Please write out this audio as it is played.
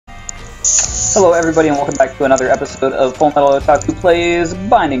Hello everybody and welcome back to another episode of Fullmetal Otaku Plays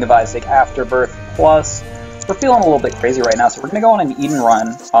Binding of Isaac Afterbirth Plus. We're feeling a little bit crazy right now, so we're going to go on an Eden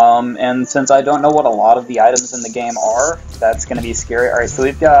run. And since I don't know what a lot of the items in the game are, that's going to be scary. Alright, so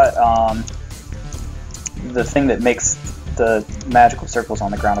we've got the thing that makes the magical circles on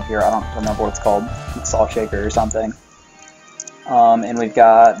the ground up here. I don't remember what it's called. It's Salt Shaker or something. And we've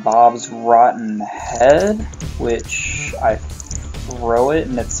got Bob's Rotten Head, which I throw it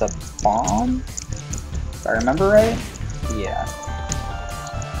and it's a bomb, if I remember right. Yeah.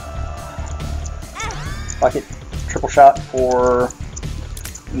 Bucket triple shot for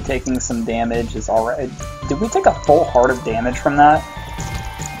me taking some damage is alright. Did we take a full heart of damage from that?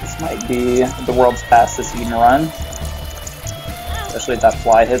 This might be the world's fastest Eden run, especially if that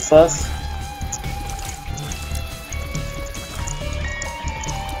fly hits us.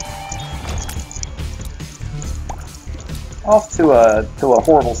 Off to a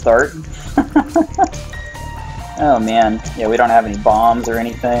horrible start. Oh man, yeah, we don't have any bombs or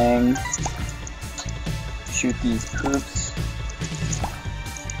anything. Shoot these poops.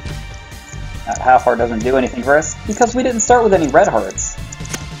 That half heart doesn't do anything for us because we didn't start with any red hearts.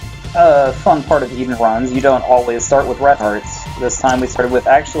 Fun part of Eden runs, you don't always start with red hearts. This time we started with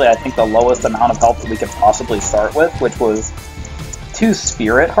actually I think the lowest amount of health that we could possibly start with, which was 2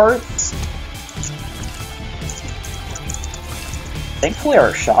 spirit hearts. Thankfully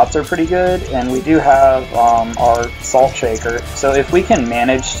our shots are pretty good, and we do have our Salt Shaker, so if we can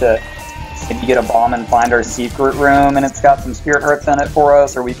manage to maybe get a bomb and find our secret room and it's got some spirit hearts in it for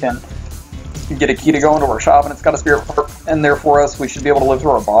us, or we can get a key to go into our shop and it's got a spirit heart in there for us, we should be able to live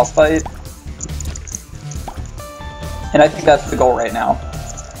through our boss fight. And I think that's the goal right now,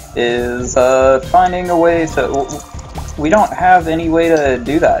 is finding a way to... We don't have any way to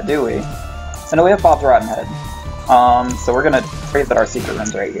do that, do we? I know we have Bob's Rotten Head. So we're gonna pray that our secret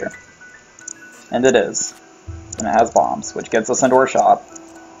room's right here. And it is. And it has bombs, which gets us into our shop.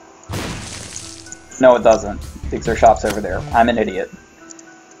 No, it doesn't, because our shop's over there. I'm an idiot.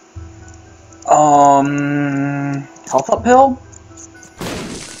 Health up pill?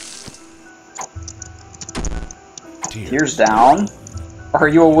 Tears down. Are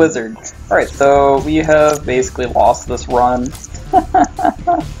you a wizard? Alright, so we have basically lost this run.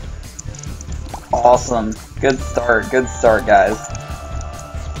 Awesome. Good start, guys.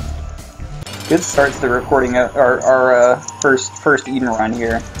 Good start to the recording of our first Eden run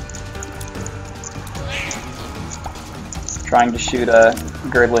here. Trying to shoot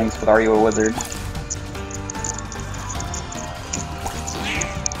Girdlings with Are You a Wizard?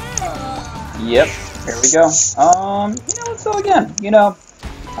 Yep, here we go. Let's go again.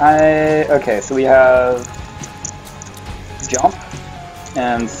 Okay, so we have jump,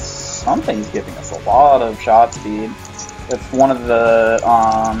 and something's giving us a lot of shot speed. It's one of the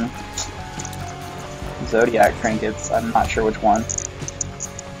Zodiac trinkets. I'm not sure which one.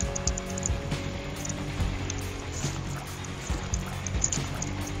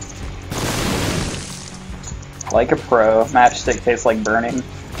 Like a pro. Matchstick tastes like burning.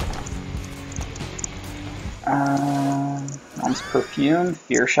 Mom's perfume,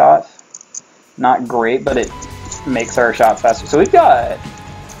 fear shot. Not great, but it makes our shots faster. So we've got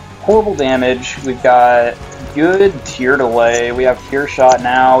horrible damage, we've got good tear delay, we have tear shot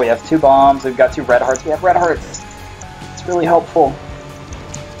now, we have 2 bombs, we've got 2 red hearts, we have red hearts. It's really helpful.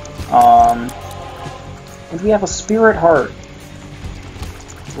 And we have a spirit heart.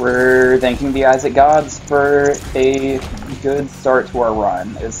 We're thanking the Isaac gods for a good start to our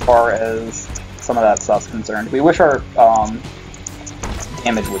run as far as some of that stuff's concerned. We wish our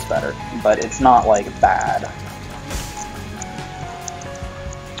damage was better, but it's not like bad.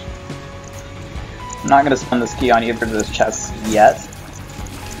 I'm not going to spend this key on either of those chests yet,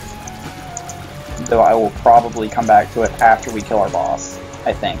 though I will probably come back to it after we kill our boss,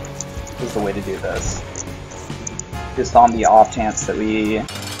 I think, is the way to do this. Just on the off chance that we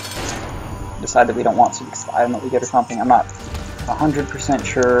decide that we don't want to because the item that we get or something. I'm not 100%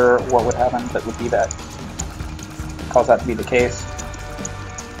 sure what would happen that would be that, cause that to be the case.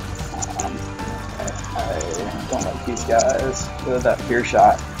 I don't like these guys with that fear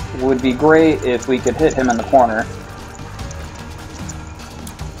shot. It would be great if we could hit him in the corner.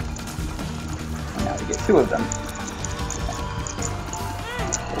 And now we get 2 of them.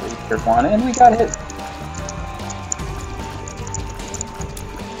 There's one, and we got hit.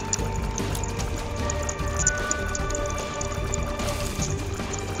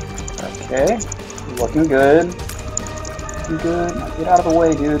 Okay, looking good. Looking good. Now get out of the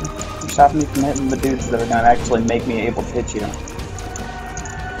way, dude. You're stopping me from hitting the dudes that are going to actually make me able to hit you.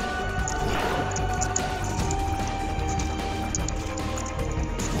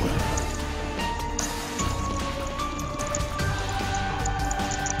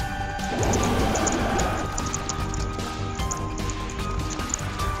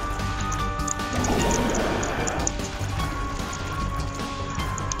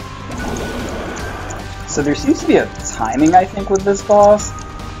 So there seems to be a timing, I think, with this boss.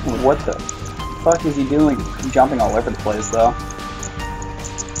 What the fuck is he doing? Jumping all over the place, though.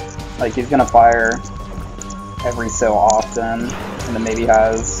 Like, he's gonna fire every so often, and then maybe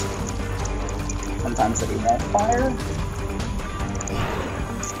has sometimes that he won't fire.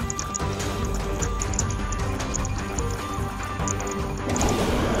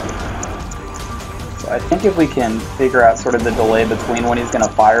 I think if we can figure out sort of the delay between when he's going to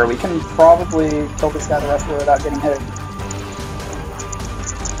fire, we can probably kill this guy the rest of it without getting hit.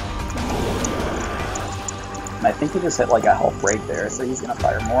 And I think he just hit like a health break there, so he's going to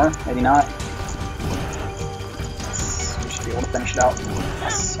fire more. Maybe not. Yes, we should be able to finish it out.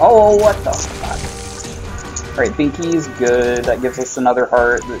 Yes. Oh, what the fuck? Alright, Binky's good. That gives us another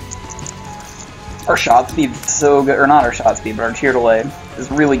heart. Our shot speed is so good. Or not our shot speed, but our tear delay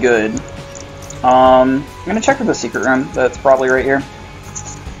is really good. I'm gonna check for the secret room. That's probably right here.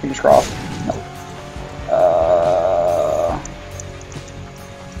 Fingers crossed. Nope.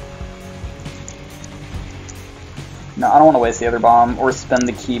 No, I don't want to waste the other bomb or spend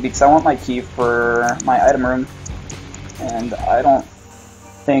the key because I want my key for my item room. And I don't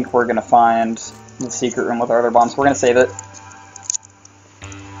think we're gonna find the secret room with our other bombs. We're gonna save it.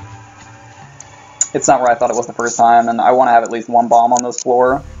 It's not where I thought it was the first time, and I want to have at least one bomb on this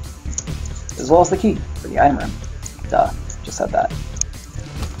floor. As well as the key for the item room. Duh, just said that.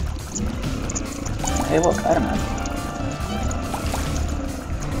 Hey look, item room.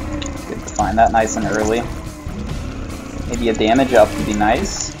 Good to find that nice and early. Maybe a damage up would be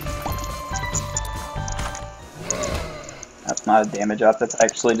nice. That's not a damage up, that's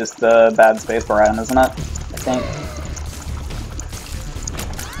actually just a bad spacebar item, isn't it? I think.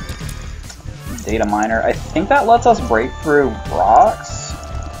 Data miner. I think that lets us break through rocks.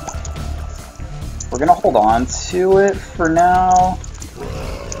 We're gonna hold on to it for now.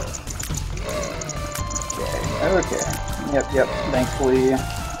 Okay. Yep. Thankfully,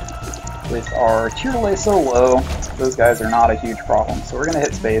 with our tier delay so low, those guys are not a huge problem. So we're gonna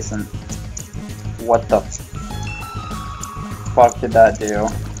hit space and... What the fuck did that do?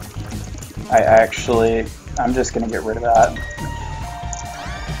 I'm just gonna get rid of that.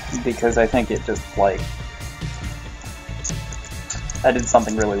 Because I think it just, like... I did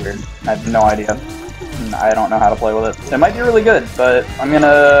something really weird. I have no idea. I don't know how to play with it. It might be really good, but I'm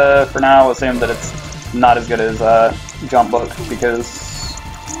gonna, for now, assume that it's not as good as Jump Book, because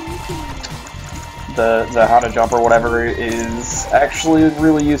the how to jump or whatever is actually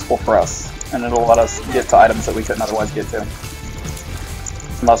really useful for us, and it'll let us get to items that we couldn't otherwise get to.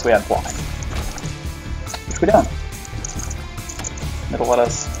 Unless we had flying. Which we don't. It'll let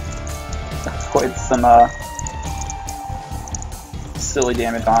us avoid some silly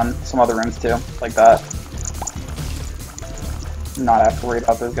damage on some other rooms too, like that. Not have to worry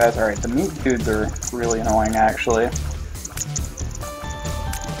about those guys. Alright, the meat dudes are really annoying actually.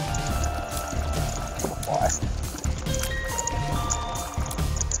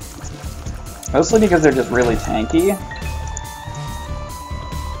 Mostly because they're just really tanky.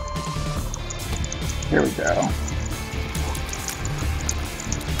 Here we go.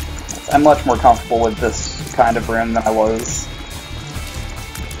 I'm much more comfortable with this kind of room than I was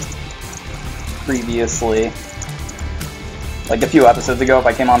previously. Like a few episodes ago, if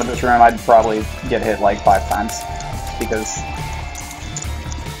I came onto this room, I'd probably get hit like 5 times. Because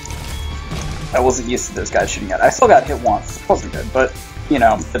I wasn't used to those guys shooting at. I still got hit once. It wasn't good, but, you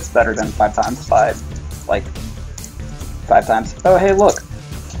know, it's better than 5 times by, like, 5 times. Oh, hey, look.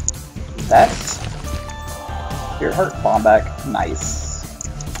 That's your heart bomb back. Nice.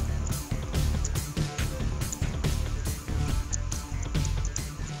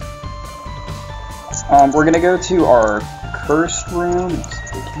 We're gonna go to our cursed room.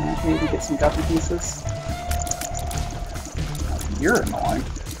 So we can maybe get some guppy pieces. You're annoying.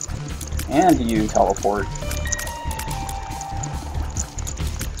 And you teleport.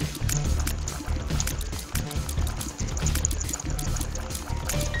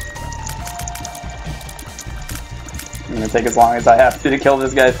 I'm gonna take as long as I have to kill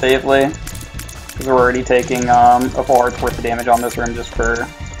this guy safely. Because we're already taking a full heart's worth of damage on this room just for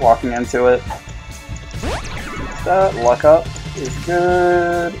walking into it. That luck up is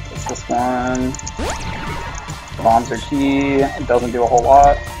good. What's this one? Bombs are key. It doesn't do a whole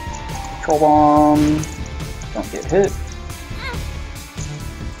lot. Control bomb. Don't get hit.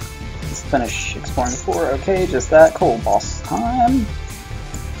 Let's finish exploring the floor. Okay, just that. Cool. Boss time.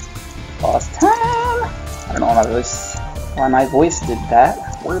 Boss time. I don't know why my voice did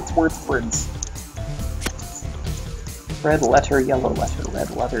that. Words. Red letter, yellow letter.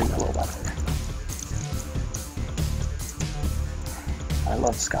 Red letter, yellow letter. I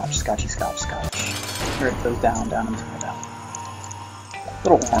love scotch. Scotchy scotch, scotch. Here it goes down, down, and down.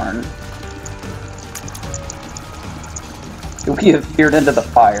 Little horn. We have peered into the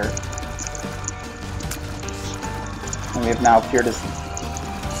fire. And we have now peered as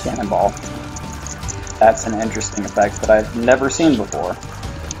cannonball. That's an interesting effect that I've never seen before.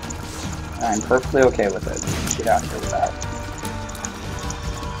 And I'm perfectly okay with it. Let's get out here with that.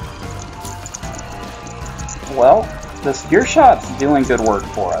 Well, the spear shot's doing good work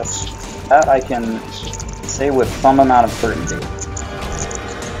for us. That I can say with some amount of certainty.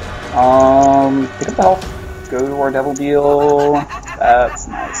 Pick up the health. Go to our Devil Deal. That's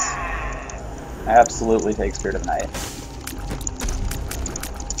nice. Absolutely take Spirit of Night.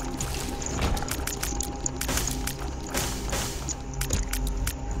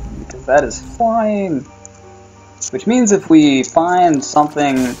 Because that is flying. Which means if we find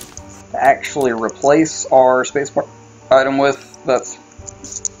something to actually replace our spacebar item with, that's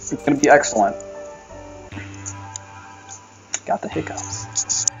going to be excellent. Got the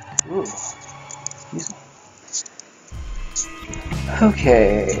hiccups. Ooh. Excuse me.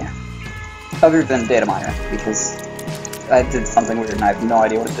 Okay. Other than Data Miner, because I did something weird and I have no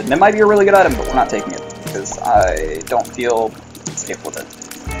idea what it did. And it might be a really good item, but we're not taking it, because I don't feel safe with it.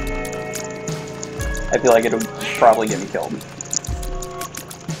 I feel like it would probably get me killed.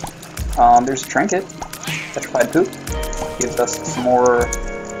 There's a trinket. Petrified poop. Gives us some more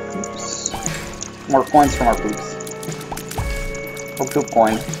poops. More coins from our poops. Or poop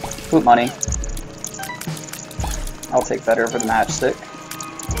coin. Poop money. I'll take that over the matchstick.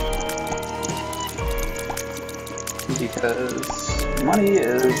 Because money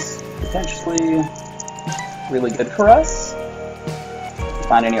is potentially really good for us.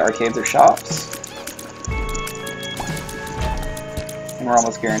 Find any arcades or shops. And we're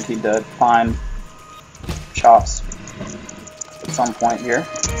almost guaranteed to find shops at some point here.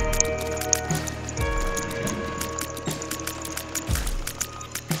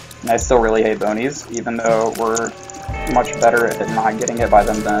 And I still really hate bonies, even though we're much better at not getting hit by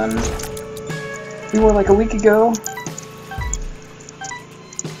them than we were like a week ago.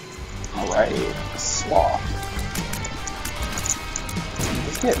 Alright, Sloth.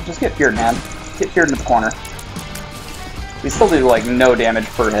 Just get feared, man. Get feared in the corner. We still do like no damage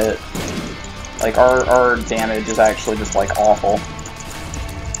per hit. Like our damage is actually just like awful.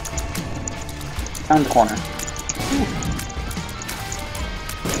 Down the corner. Ooh.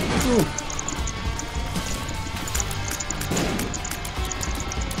 Ooh.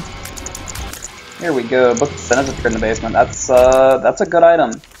 Here we go. Book of Sinners appeared in the basement. That's a good item.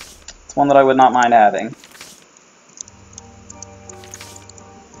 It's one that I would not mind having.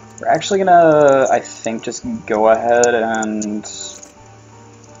 We're actually gonna, I think, just go ahead and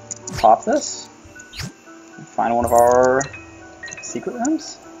pop this. Find one of our secret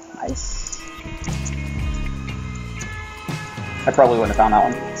rooms. Nice. I probably wouldn't have found that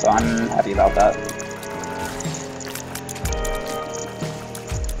one, so I'm happy about that.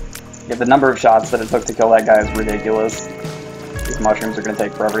 Yeah, the number of shots that it took to kill that guy is ridiculous. These mushrooms are going to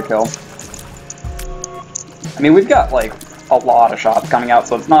take forever to kill. I mean, we've got, like, a lot of shots coming out,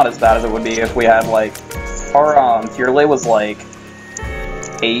 so it's not as bad as it would be if we had, like, our Tearlay was, like,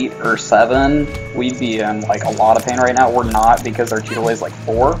 8 or 7. We'd be in, like, a lot of pain right now. We're not, because our Tearlay is, like,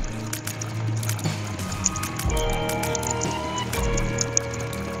 4.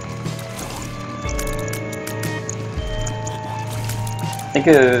 You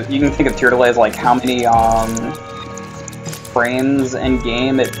can think of Tear Delay as like how many frames in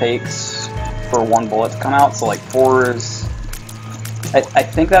game it takes for one bullet to come out. So like 4 is, I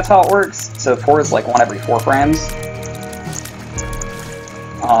think that's how it works. So 4 is like 1 every 4 frames.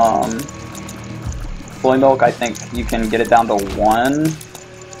 Fully Milk, I think you can get it down to 1,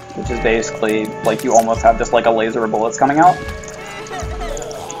 which is basically like you almost have just like a laser of bullets coming out.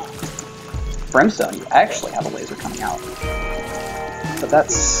 Brimstone, you actually have a laser coming out. But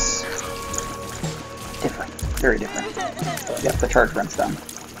that's different, very different. You have to charge Brimstone.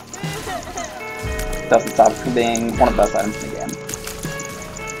 Doesn't stop it from being one of the best items in the game.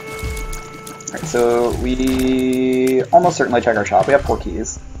 Alright, so we almost certainly check our shop. We have 4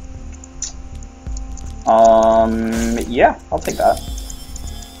 keys. Yeah, I'll take that.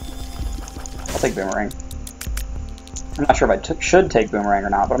 I'll take Boomerang. I'm not sure if I should take Boomerang or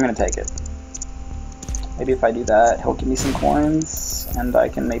not, but I'm going to take it. Maybe if I do that, he'll give me some coins, and I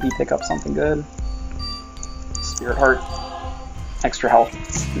can maybe pick up something good. Spirit Heart. Extra health.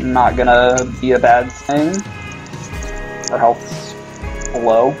 Not gonna be a bad thing. Our health's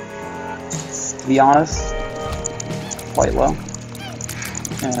low, to be honest. Quite low.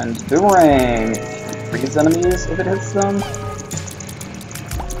 And Boomerang frees enemies if it hits them.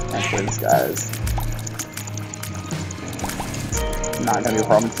 Actually, this guy's not going to be a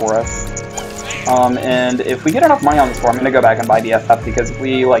problem for us. And if we get enough money on this floor, I'm going to go back and buy the FF, because if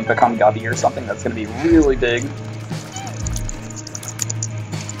we, like, become Gubby or something, that's going to be really big.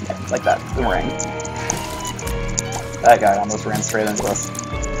 Yeah, like that. Boomerang. That guy almost ran straight into us.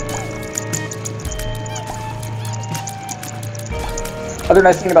 Other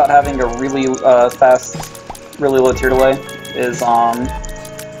nice thing about having a really fast, really low tier delay is our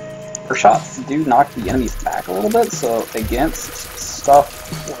shots do knock the enemies back a little bit, so against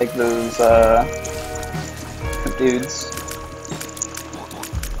stuff like those dudes,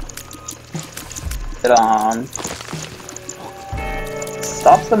 it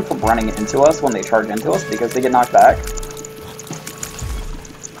stops them from running into us when they charge into us because they get knocked back.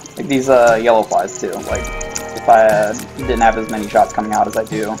 Like these yellow flies too, like if I didn't have as many shots coming out as I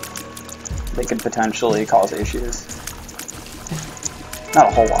do, they could potentially cause issues. Not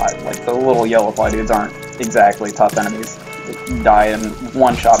a whole lot, like the little yellow fly dudes aren't exactly tough enemies. They die in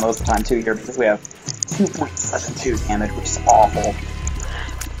one shot most of the time too here because we have 2.72 damage, which is awful.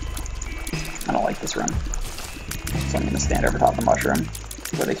 I don't like this room. So I'm going to stand over top of the mushroom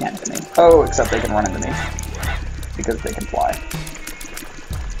where they can't hit me. Oh, except they can run into me because they can fly.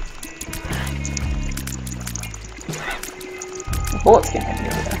 The bullets can't hit me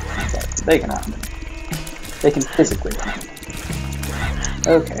over there, but they can run into me. They can physically run into me.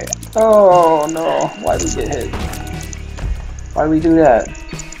 Okay. Oh no, why'd we get hit? Why'd we do that?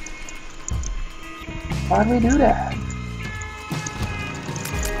 Why'd we do that?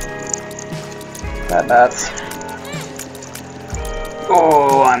 Bats.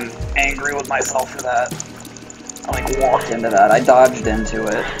 Oh, I'm angry with myself for that. I like walked into that. I dodged into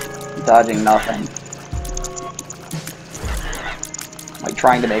it. Dodging nothing. Like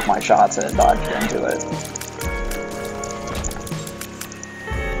trying to make my shots and dodged into it.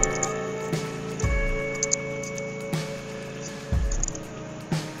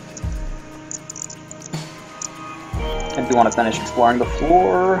 I do want to finish exploring the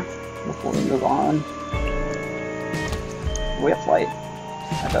floor before we move on. We have flight.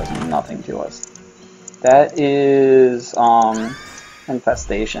 That does nothing to us. That is,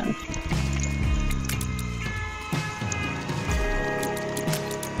 infestation.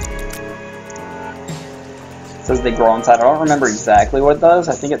 It says they grow inside. I don't remember exactly what it does.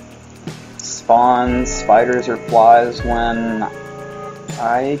 I think it spawns spiders or flies when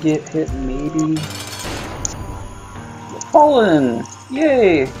I get hit, maybe. Fallen!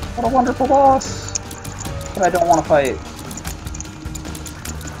 Yay! What a wonderful boss! But I don't want to fight.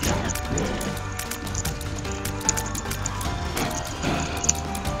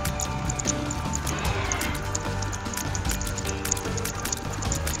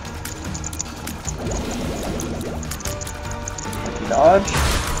 Dodge.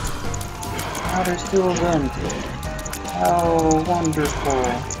 Oh, there's two of them. How wonderful.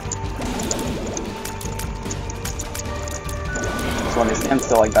 So when they stand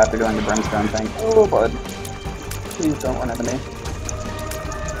still like that, they're doing the brimstone thing. Oh, bud. Please don't run into me.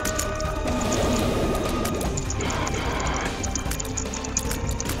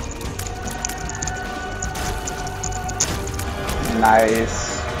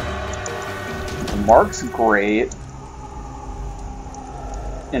 Nice. The Mark's great.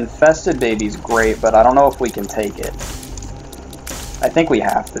 Infested Baby's great, but I don't know if we can take it. I think we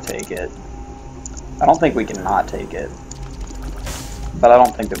have to take it. I don't think we can not take it. But I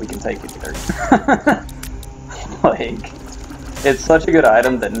don't think that we can take it either. Like, it's such a good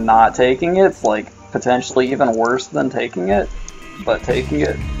item that not taking it's like potentially even worse than taking it. But taking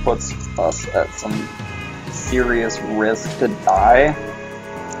it puts us at some serious risk to die.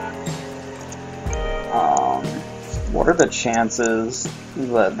 What are the chances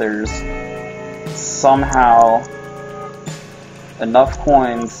that there's somehow enough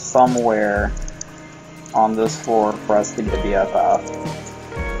coins somewhere on this floor for us to get BFF?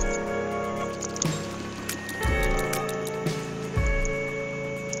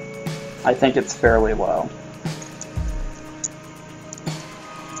 I think it's fairly low.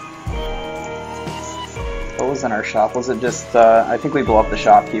 What was in our shop? Was it just, I think we blew up the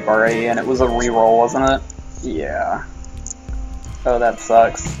shopkeep already, and it was a reroll, wasn't it? Yeah. Oh, that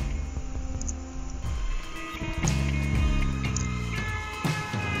sucks.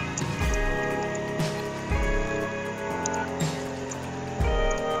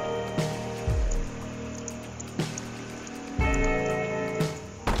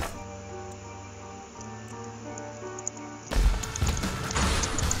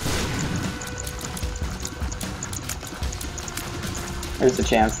 There's a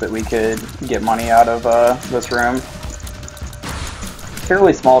chance that we could get money out of this room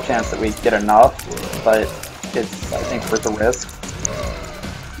fairly small chance that we get enough, but it's, I think, worth the risk.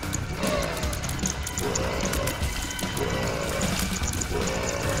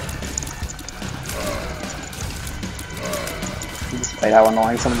 Despite how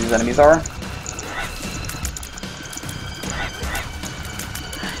annoying some of these enemies are.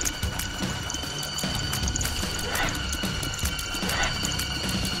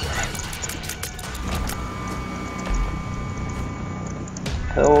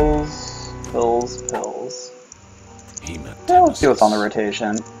 Pills, pills, pills. Yeah, let's see what's on the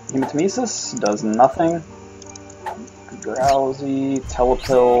rotation. Hematemesis does nothing. Drowsy,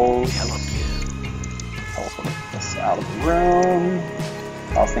 telepills. Teleport us out of the room.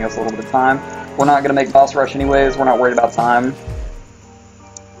 Costing us a little bit of time. We're not gonna make boss rush anyways, we're not worried about time.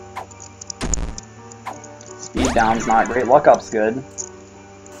 Speed down's not great, luck up's good.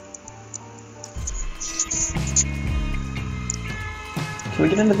 Can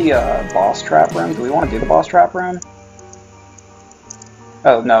we get into the boss trap room? Do we want to do the boss trap room?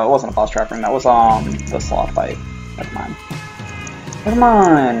 Oh, no, it wasn't a boss trap room. That was the sloth fight. Never mind. Never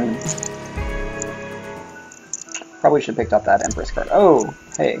mind. Probably should have picked up that Empress card. Oh,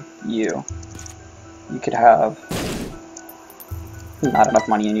 hey, you. You could have not enough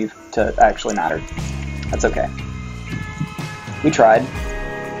money in you to actually matter. That's okay. We tried.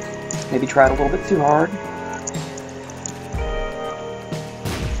 Maybe tried a little bit too hard.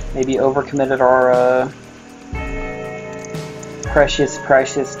 Maybe overcommitted our precious,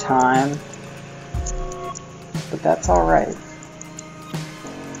 precious time. But that's alright.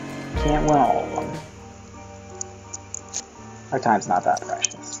 Can't win all of them. Our time's not that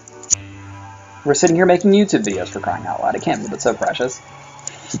precious. We're sitting here making YouTube videos, for crying out loud. I can't believe it's so precious.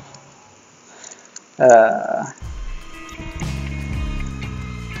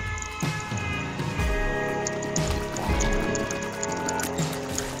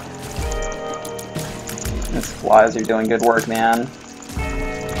 These flies are doing good work, man.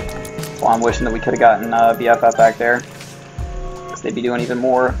 Well, I'm wishing that we could have gotten BFF back there, because they'd be doing even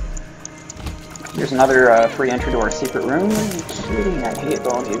more. Here's another free entry to our secret room. Are you kidding? I hate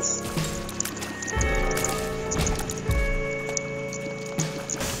bonies.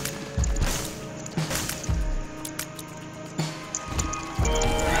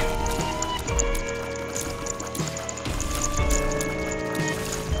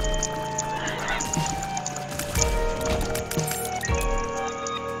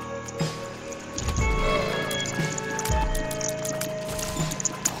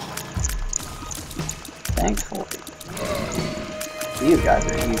 Thankfully. These guys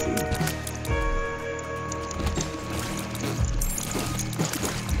are easy.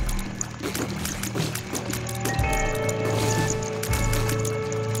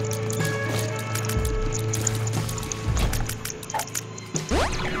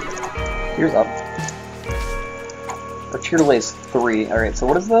 Here's up. Our cheer delay is 3. Alright, so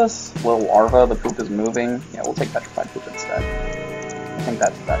what is this? Little larva, the poop is moving. Yeah, we'll take petrified poop instead. I think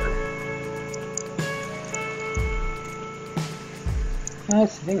that's better. I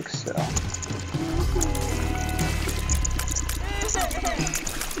think so.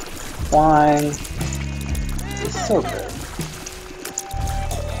 Flying is so good.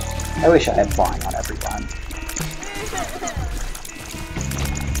 I wish I had flying on every one.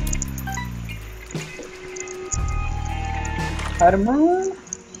 Item room?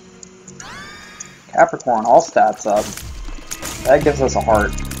 Capricorn, all stats up. That gives us a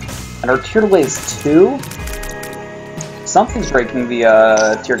heart. And our tier delay is 2? Something's breaking the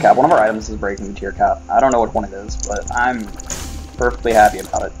tier cap. One of our items is breaking the tier cap. I don't know what one it is, but I'm perfectly happy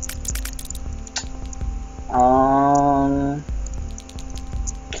about it.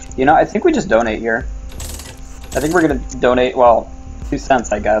 You know, I think we just donate here. I think we're gonna donate, well, 2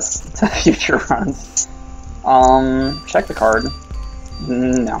 cents, I guess, to future runs. Check the card.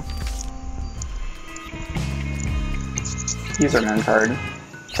 No. Use our moon card.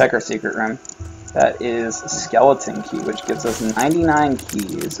 Check our secret room. That is Skeleton Key, which gives us 99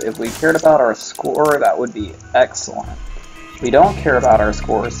 keys. If we cared about our score, that would be excellent. We don't care about our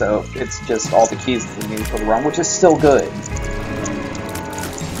score, so it's just all the keys that we need for the run, which is still good.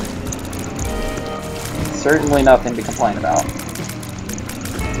 Certainly nothing to complain about.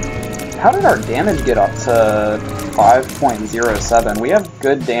 How did our damage get up to 5.07? We have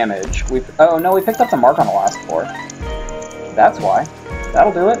good damage. Oh no, we picked up the mark on the last floor. That's why.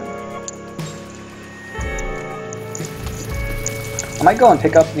 That'll do it. I might go and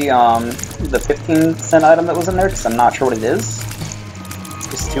pick up the 15 cent item that was in there, because I'm not sure what it is.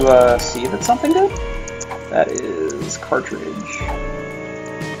 Just to see if it's something good. That is cartridge.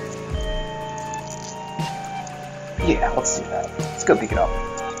 Yeah, let's do that. Let's go pick it up.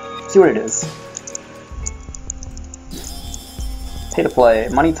 See what it is. Pay to play.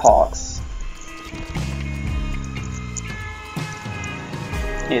 Money talks.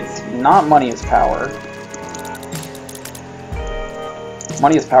 It's not money is power.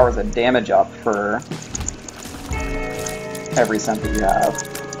 Money is power is a damage up for every cent that you have,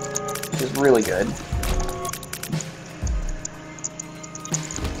 which is really good.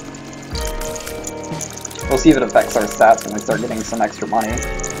 We'll see if it affects our stats when we start getting some extra money.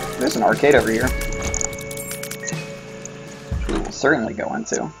 There's an arcade over here. We will certainly go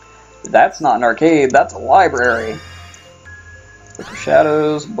into. That's not an arcade, that's a library. Book of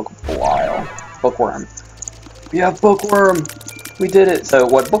Shadows, Book of Belial, Bookworm. We have Bookworm! We did it! So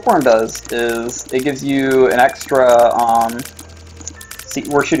what Bookworm does is it gives you an extra, see,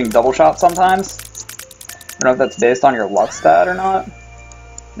 we're shooting double shots sometimes. I don't know if that's based on your luck stat or not.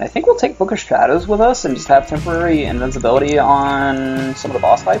 And I think we'll take Book of Shadows with us and just have temporary invincibility on some of the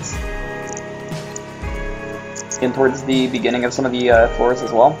boss fights. In towards the beginning of some of the floors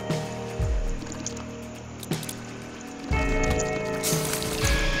as well.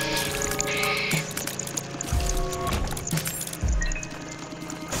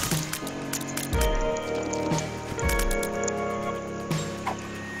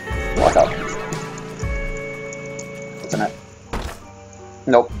 Walk up. What's in it?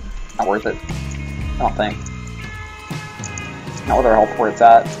 Nope. Not worth it. I don't think. Not with our health where it's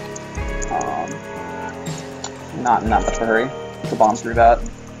at. Not in that much of a hurry to bomb through that.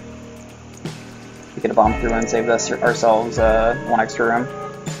 We get a bomb through and save ourselves one extra room.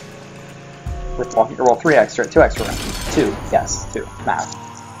 With walking, well, two extra rooms. Two, yes, two. Math.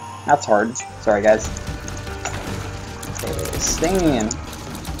 That's hard. Sorry, guys. Stain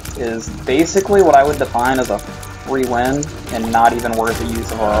is basically what I would define as a free win and not even worth the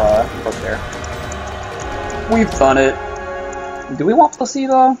use of our book there. We've done it. Do we want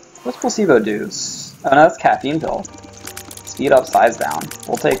placebo? What's placebo do? Oh no, that's caffeine pill. Speed up, size down.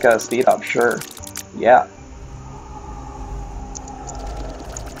 We'll take a speed up, sure. Yeah.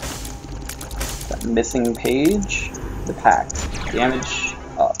 That missing page. The pact. Damage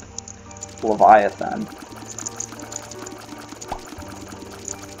up. Leviathan.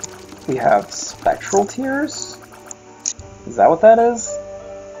 We have spectral tears? Is that what that is?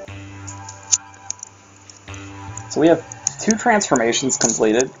 So we have 2 transformations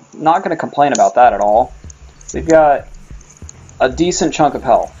completed. Not going to complain about that at all. We've got a decent chunk of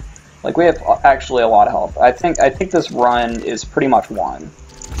health. Like, we have actually a lot of health. I think this run is pretty much won.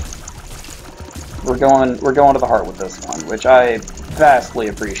 We're going to the heart with this one, which I vastly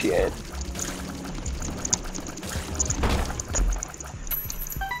appreciate.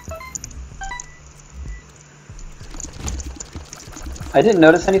 I didn't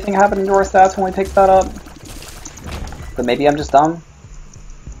notice anything happening to our stats when we picked that up. But maybe I'm just dumb.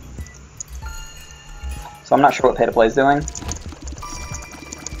 So I'm not sure what pay to play is doing.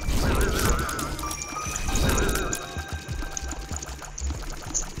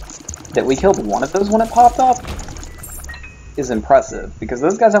 That we killed one of those when it popped up is impressive, because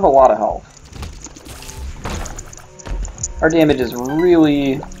those guys have a lot of health. Our damage is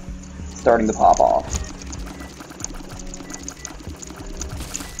really starting to pop off.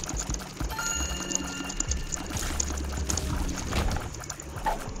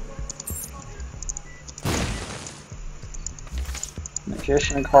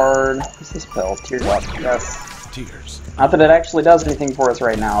 Magician card. What's this pill? Tears up. Yes. Tears. Not that it actually does anything for us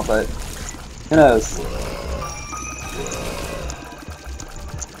right now, but who knows?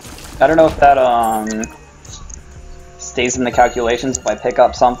 I don't know if that stays in the calculations if I pick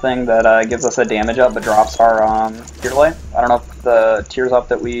up something that gives us a damage up but drops our tear delay. I don't know if the tears up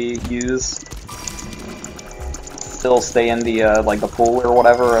that we use still stay in the like the pool or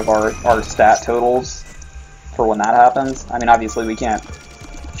whatever of our stat totals for when that happens. I mean, obviously we can't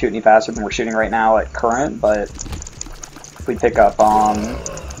shoot any faster than we're shooting right now at current, but if we pick up a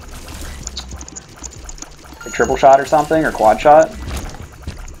triple shot or something, or quad shot,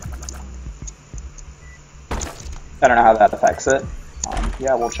 I don't know how that affects it.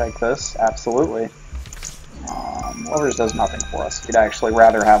 Yeah, we'll check this, absolutely. Lovers does nothing for us. We'd actually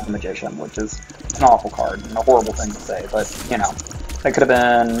rather have the Magician, which is an awful card and a horrible thing to say, but, you know, that could have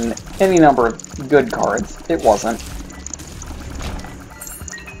been any number of good cards. It wasn't.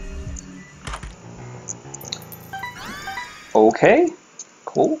 Okay,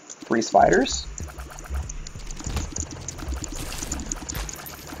 cool. 3 spiders.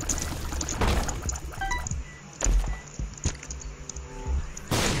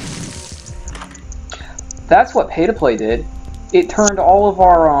 That's what pay to play did. It turned all of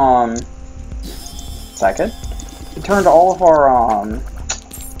our, second? It We turned all of our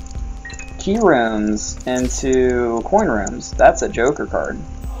key rooms into coin rooms. That's a Joker card,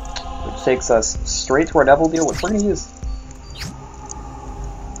 which takes us straight to our Devil Deal, which we're going to use.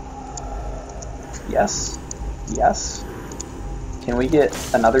 Yes. Yes. Can we get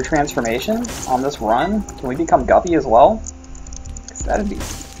another transformation on this run? Can we become Guppy as well? 'Cause that'd be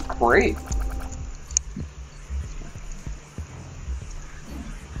great.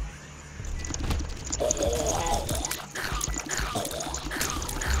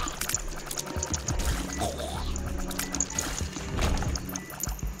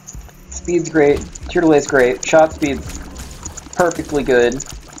 Speed's great, Tear Delay's great, shot speed perfectly good,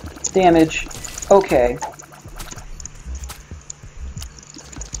 damage okay.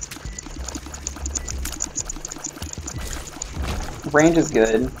 Range is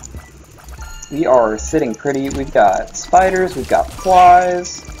good. We are sitting pretty. We've got spiders, we've got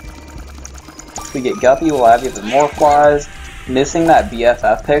flies. If we get Guppy, we'll have even more flies. Missing that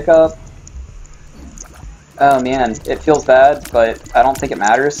BFF pickup. Oh man, it feels bad, but I don't think it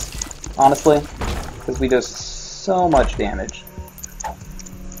matters, honestly, because we do so much damage.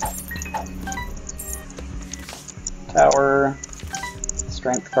 Tower,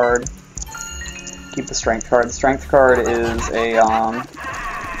 strength card. Keep the strength card. The strength card is a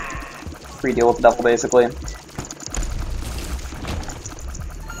free deal with the devil, basically.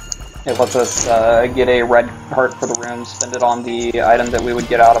 It lets us get a red heart for the room, spend it on the item that we would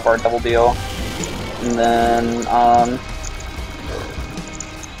get out of our double deal, and then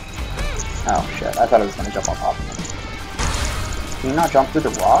oh shit! I thought it was gonna jump on top of me. Can you not jump through the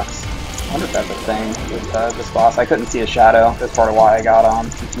rocks? I wonder if that's a thing with this boss. I couldn't see a shadow. That's part of why I got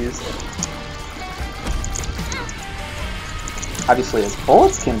confused. Obviously, his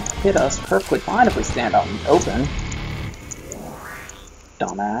bullets can hit us perfectly fine if we stand out in the open.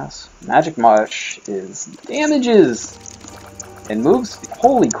 Dumbass. Magic Mush is damages! It moves.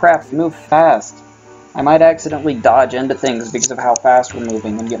 Holy crap, we move fast. I might accidentally dodge into things because of how fast we're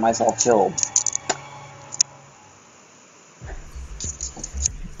moving and get myself killed.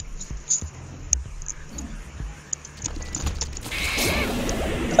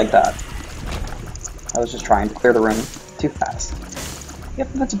 Like that. I was just trying to clear the room too fast. We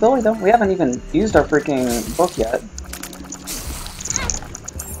have invincibility though. We haven't even used our freaking book yet.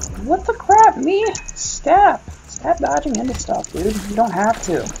 What the crap, me? Stop dodging into stuff, dude. You don't have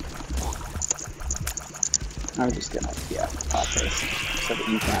to. I'm just gonna, yeah, pop this so that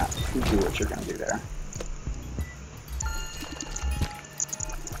you can't do what you're gonna do there.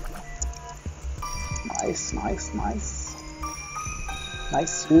 Nice, nice, nice.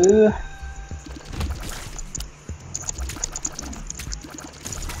 Nice.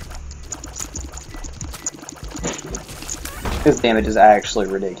 His damage is actually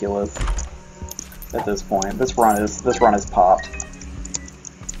ridiculous at this point. This run is popped.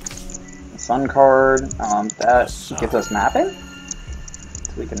 The sun card, that gives us mapping,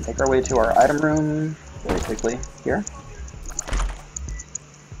 so we can take our way to our item room very quickly here.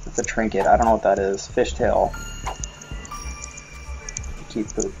 It's a trinket. I don't know what that is. Fishtail.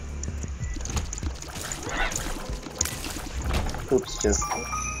 Keep poop. Poop's just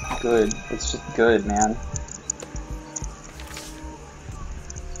good. It's just good, man.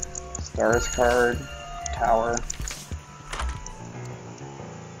 Stars card, tower,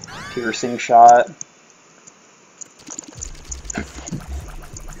 piercing shot.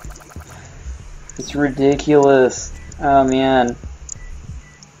 It's ridiculous. Oh man.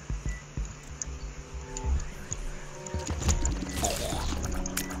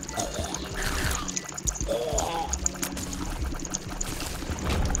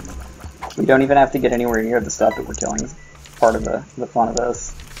 We don't even have to get anywhere near the stuff that we're killing. It's part of the fun of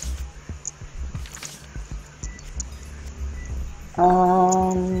this.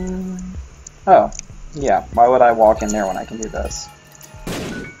 Oh, yeah, why would I walk in there when I can do this?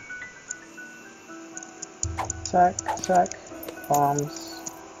 Attack, bombs.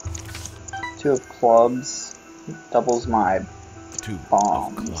 2 of clubs, doubles my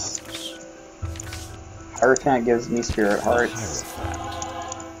bombs. Hierophant gives me spirit hearts.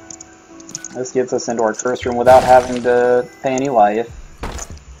 This gets us into our curse room without having to pay any life.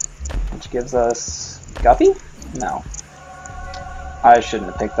 Which gives us Guppy? No. I shouldn't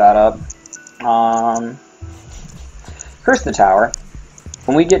have picked that up. Curse the tower.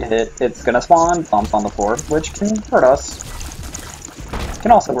 When we get hit, it's gonna spawn bumps on the floor, which can hurt us. Can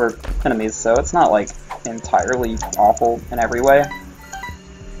also hurt enemies, so it's not like entirely awful in every way,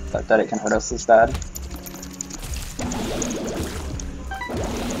 but that it can hurt us is bad.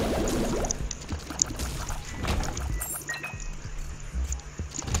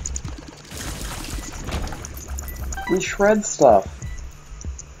 We shred stuff.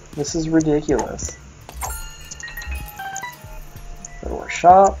 This is ridiculous. Go to our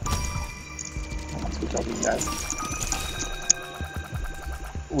shop. Once we kill these guys.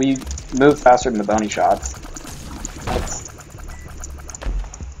 We move faster than the bony shots. That's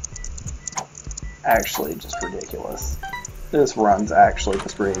actually just ridiculous. This run's actually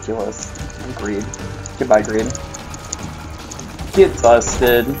just ridiculous. Greed. Goodbye, Greed. Get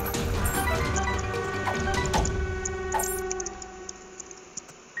busted.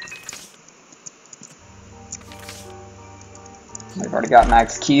 We've already got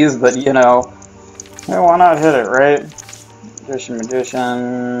max keys, but you know, why not hit it, right?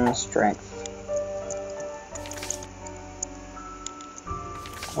 Magician, strength.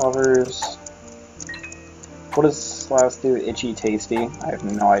 Lovers. What does Slash do? Itchy Tasty? I have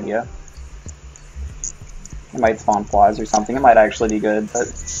no idea. It might spawn flies or something. It might actually be good,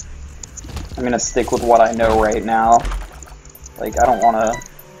 but I'm gonna stick with what I know right now. Like, I don't want to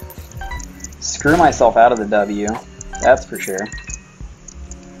screw myself out of the W. That's for sure.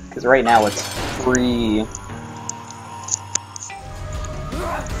 Because right now it's free.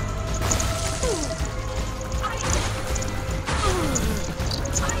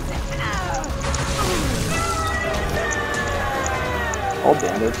 Cold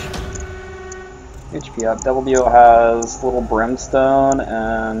bandage. HP up. Double BO has little brimstone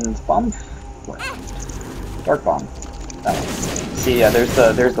and bomb. Dark bomb. That one. See, yeah, there's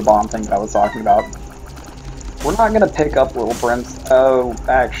the bomb thing that I was talking about. We're not gonna pick up little brimstone. Oh,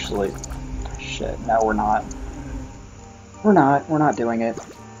 actually, shit. No, we're not. We're not doing it.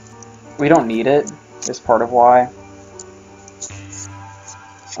 We don't need it. Is part of why.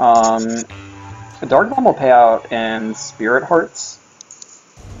 The Dark Bomb will pay out in Spirit Hearts,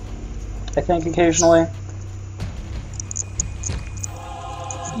 I think, occasionally.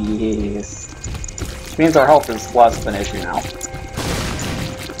 Yes. Which means our health is less of an issue now.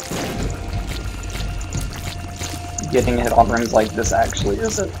 Getting hit on rooms like this actually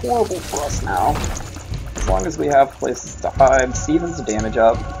isn't horrible for us now. As long as we have places to hide. Steven's a damage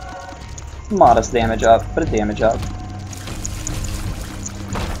up. Modest damage up, but a damage up.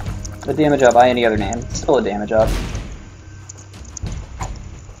 A damage up by any other name. Still a damage up.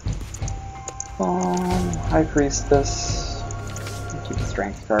 High Priestess. Keep the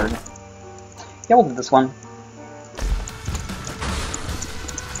strength card. Yeah, we'll do this one.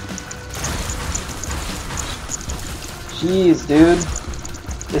 Jeez, dude.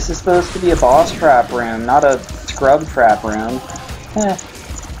 This is supposed to be a boss trap room, not a scrub trap room. Eh.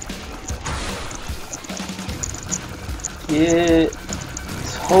 Get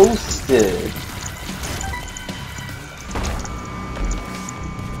toasted.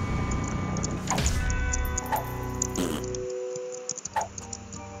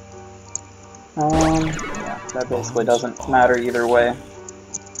 Yeah, that basically doesn't matter either way.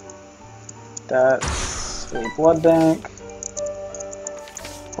 That's a blood bank.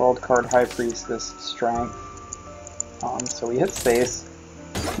 World card High Priestess strength. So we hit space,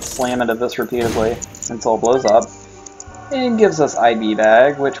 slam into this repeatedly until it blows up. And gives us IB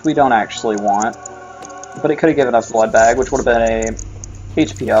bag, which we don't actually want. But it could have given us blood bag, which would have been a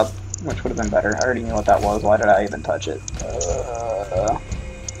HP up, which would have been better. I already knew what that was. Why did I even touch it?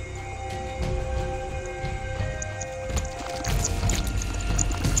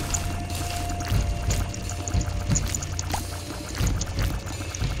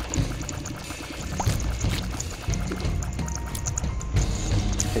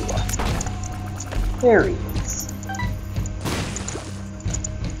 There he is.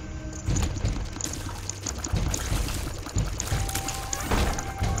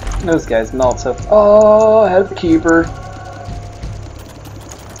 Those guys melt so. Oh, head of the keeper.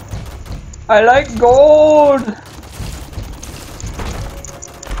 I like gold.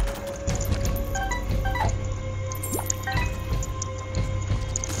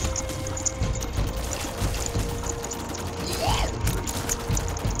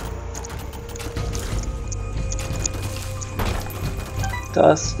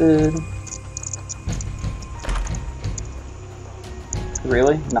 Dusted.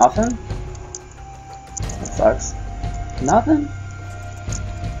 Really? Nothing? That sucks. Nothing?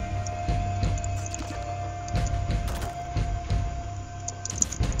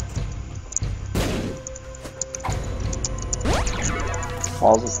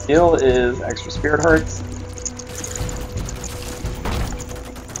 Walls of Steel is extra Spirit Hearts.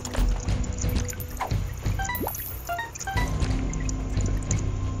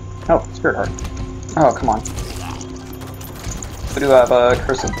 Oh, Spirit Heart. Oh, come on. We do have a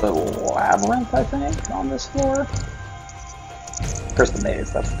Curse of the Labyrinth, I think, on this floor. Curse of the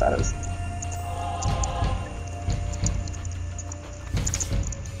Maze, that's what that is.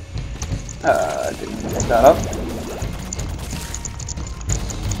 Didn't pick that up.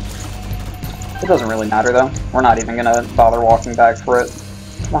 It doesn't really matter though. We're not even gonna bother walking back for it.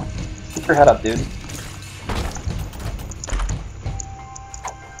 Come on, keep your head up, dude.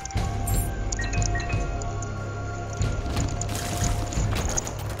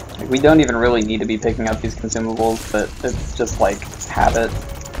 Like, we don't even really need to be picking up these consumables, but it's just like habit.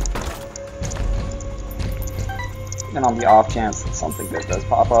 And on the off chance that something good does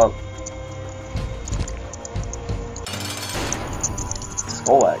pop up.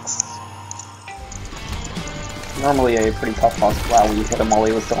 Skull-X. Normally a pretty tough boss. Wow, we hit him while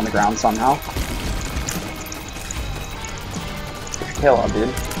he was still on the ground somehow. Put your tail up, dude.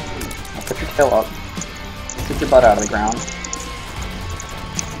 Now put your tail up. Stick your butt out of the ground.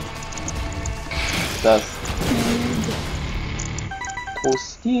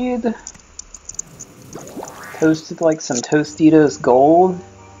 Toasted. Toasted like some Tostitos Gold.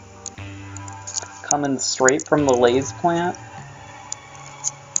 Coming straight from the Lay's plant.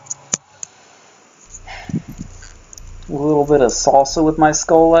 A little bit of salsa with my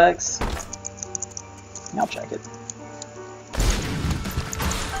Skull-X. I'll check it.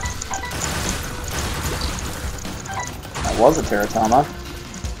 That was a Teratoma.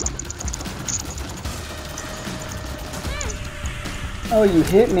 Oh, you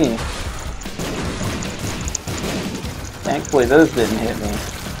hit me. Thankfully those didn't hit me,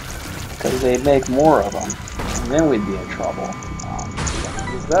 because they'd make more of them, and then we'd be in trouble.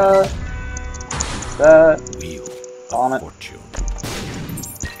 Use that. Use that. Vomit.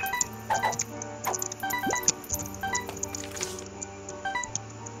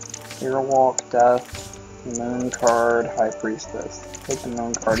 Airwalk, Death, Moon card, High Priestess. Take the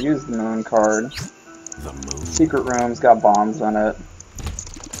Moon card, use the Moon card. Secret room's got bombs in it.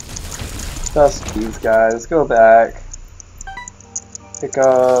 Dust these guys, go back. Pick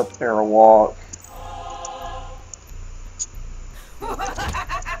up, Airwalk.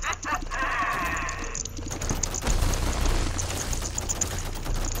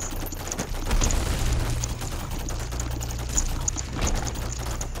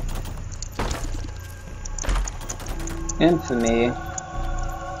 Infamy.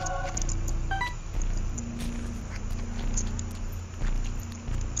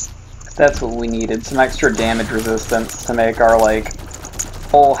 That's what we needed, some extra damage resistance to make our, like,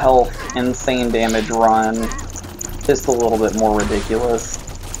 full health, insane damage run just a little bit more ridiculous.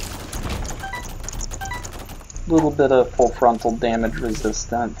 A little bit of full frontal damage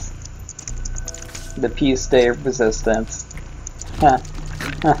resistance. The Peace Day resistance.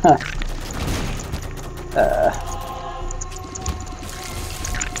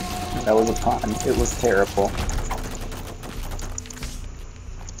 That was a pun. It was terrible.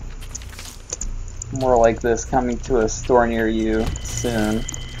 More like this coming to a store near you soon.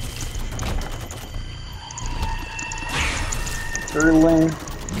 Turtling.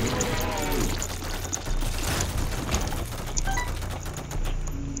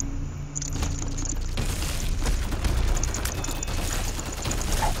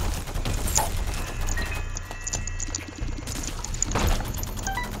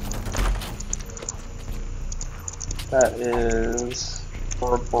 That is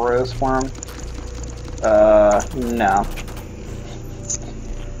Ouroboros worm. No.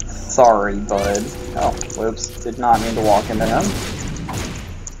 Sorry, bud. Oh, whoops. Did not mean to walk into him.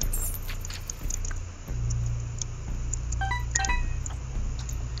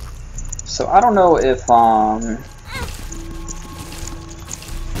 So I don't know if, I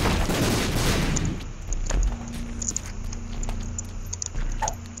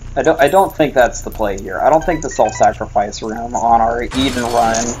don't think that's the play here. I don't think the self-sacrifice room on our Eden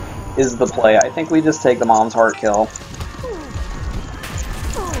run is the play. I think we just take the Mom's Heart kill.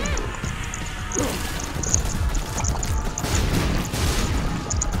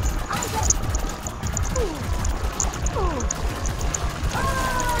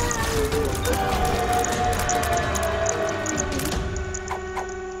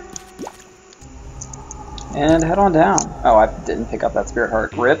 And head on down. Oh, I didn't pick up that Spirit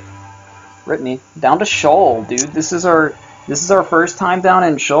Heart. Rip. Rip me. Down to Sheol, dude. This is our first time down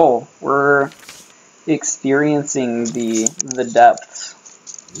in Sheol. We're experiencing the depths.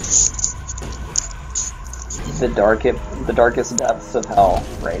 The darkest depths of hell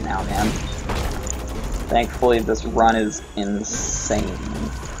right now, man. Thankfully this run is insane.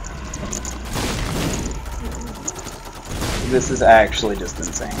 This is actually just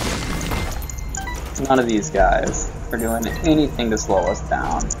insane. None of these guys are doing anything to slow us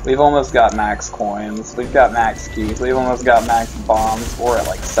down. We've almost got max coins, we've got max keys, we've almost got max bombs. We're at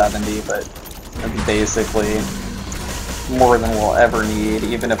like 70, but that's basically more than we'll ever need,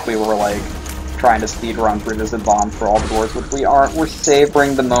 even if we were, like, trying to speed run through this and bomb for all the doors, which we aren't. We're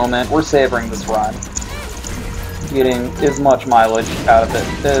savoring the moment. We're savoring this run. Getting as much mileage out of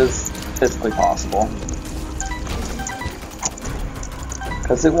it as physically possible.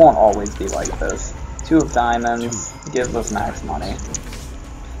 Because it won't always be like this. 2 of diamonds gives us max money.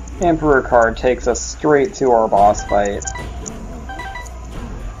 Emperor card takes us straight to our boss fight.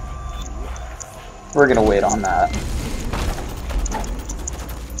 We're gonna wait on that.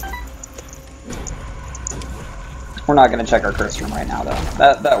 We're not gonna check our curse room right now, though.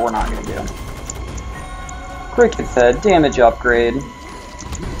 That we're not gonna do. Cricket's Head, damage upgrade.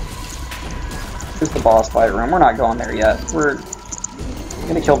 Here's the boss fight room. We're not going there yet. We're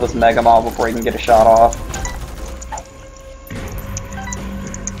gonna kill this Mega Mob before he can get a shot off.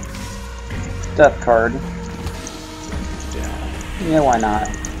 Death card. Yeah, why not?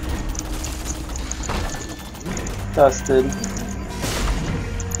 Dusted.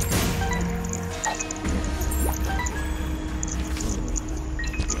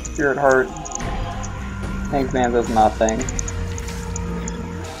 Spirit Heart. Tankman does nothing.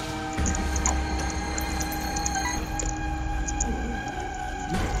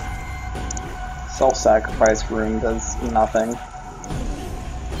 Self-sacrifice room does nothing.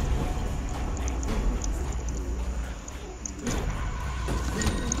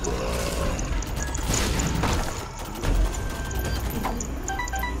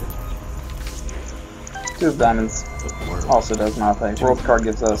 Two of diamonds also does nothing. World card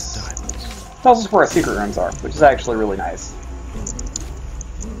gives us... tells us where our secret rooms are, which is actually really nice.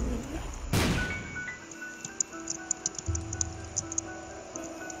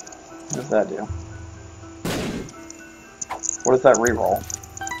 What does that do? What does that reroll?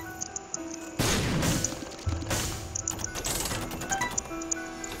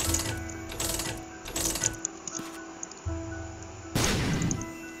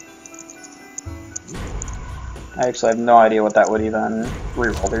 I actually have no idea what that would even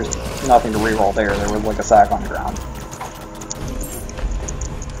reroll. There's nothing to reroll there. There was like a sack on the ground.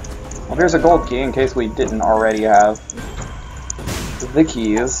 Well, there's a gold key in case we didn't already have the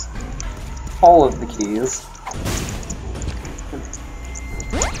keys. All of the keys.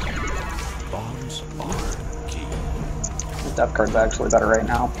 Bombs are key. The depth card's actually better right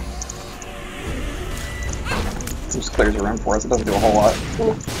now. It just clears the room for us. It doesn't do a whole lot.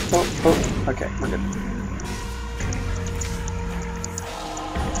 Oh. Okay, we're good.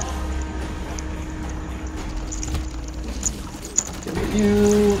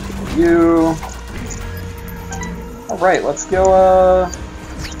 You. Alright, let's go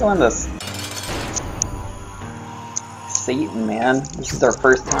in this. Satan, man. This is our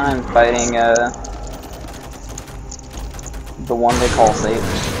first time fighting, the one they call Satan.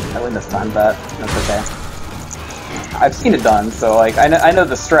 I win this time, that. That's okay. I've seen it done, so, like, I know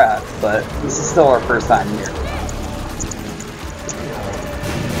the strat, but this is still our first time here.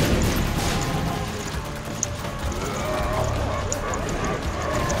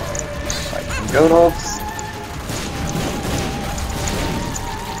 Godolphs.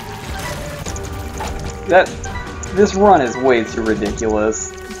 This run is way too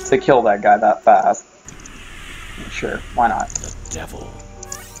ridiculous to kill that guy that fast. Sure, why not? The devil.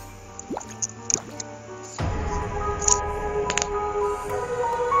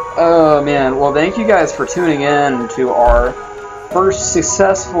 Oh man, well thank you guys for tuning in to our first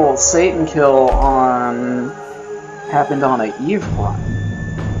successful Satan kill on... happened on a Eve run.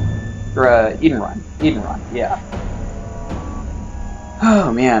 Or Eden run, yeah. Oh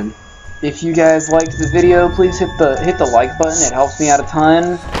man. If you guys liked the video, please hit the like button, it helps me out a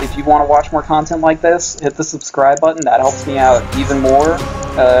ton. If you want to watch more content like this, hit the subscribe button, that helps me out even more.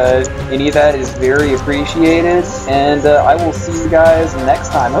 Any of that is very appreciated, and I will see you guys next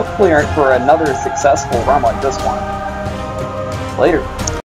time, hopefully for another successful run like this one. Later.